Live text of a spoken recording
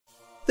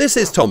This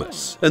is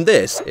Thomas, and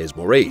this is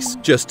Maurice,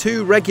 just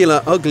two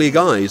regular ugly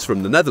guys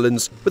from the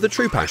Netherlands with a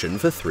true passion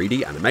for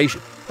 3D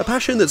animation. A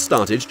passion that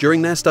started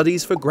during their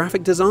studies for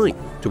graphic design,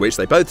 to which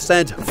they both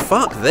said,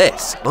 "Fuck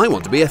this, I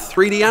want to be a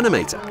 3D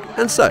animator."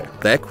 And so,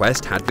 their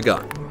quest had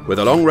begun, with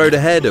a long road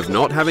ahead of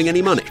not having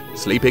any money,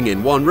 sleeping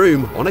in one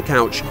room, on a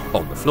couch,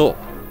 on the floor.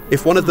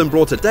 If one of them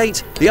brought a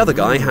date, the other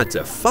guy had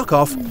to fuck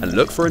off and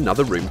look for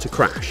another room to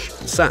crash.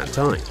 Sad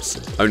times.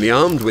 Only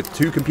armed with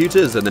 2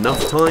 computers and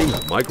enough time,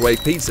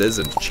 microwave pizzas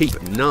and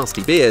cheap,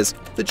 nasty beers,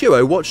 the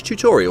duo watched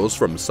tutorials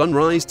from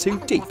sunrise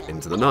to deep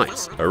into the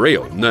night. A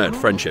real nerd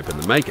friendship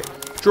in the making.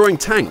 Drawing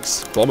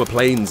tanks, bomber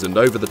planes and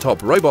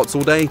over-the-top robots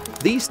all day,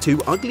 these two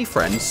ugly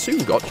friends soon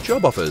got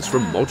job offers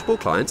from multiple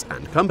clients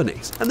and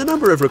companies, and the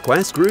number of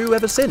requests grew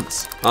ever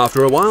since.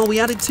 After a while, we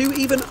added 2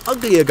 even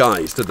uglier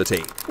guys to the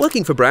team.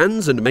 Working for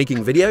brands and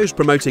making videos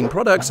promoting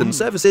products and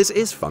services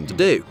is fun to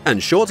do,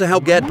 and sure to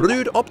help get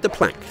brood op de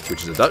plank,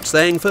 which is a Dutch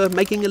saying for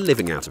making a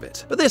living out of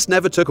it. But this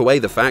never took away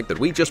the fact that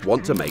we just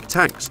want to make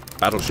tanks,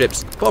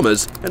 battleships,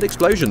 bombers, and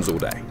explosions all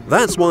day.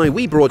 That's why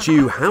we brought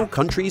you How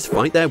Countries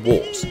Fight Their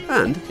Wars,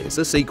 and here's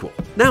a sequel.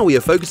 Now we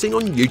are focusing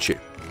on YouTube.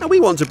 And we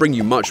want to bring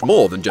you much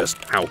more than just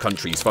how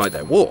countries fight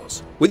their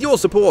wars. With your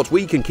support,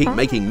 we can keep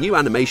making new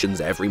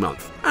animations every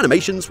month.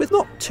 Animations with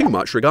not too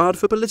much regard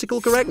for political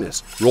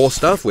correctness. Raw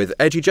stuff with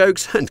edgy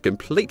jokes and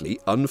completely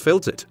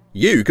unfiltered.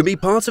 You can be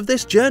part of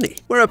this journey,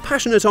 where a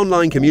passionate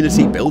online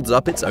community builds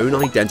up its own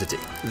identity.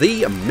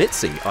 The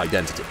Mitsi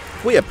identity.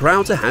 We are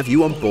proud to have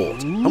you on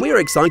board, and we are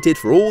excited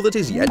for all that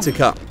is yet to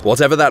come.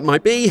 Whatever that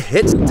might be,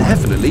 it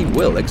definitely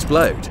will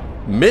explode.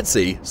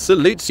 Mitsi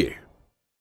salutes you.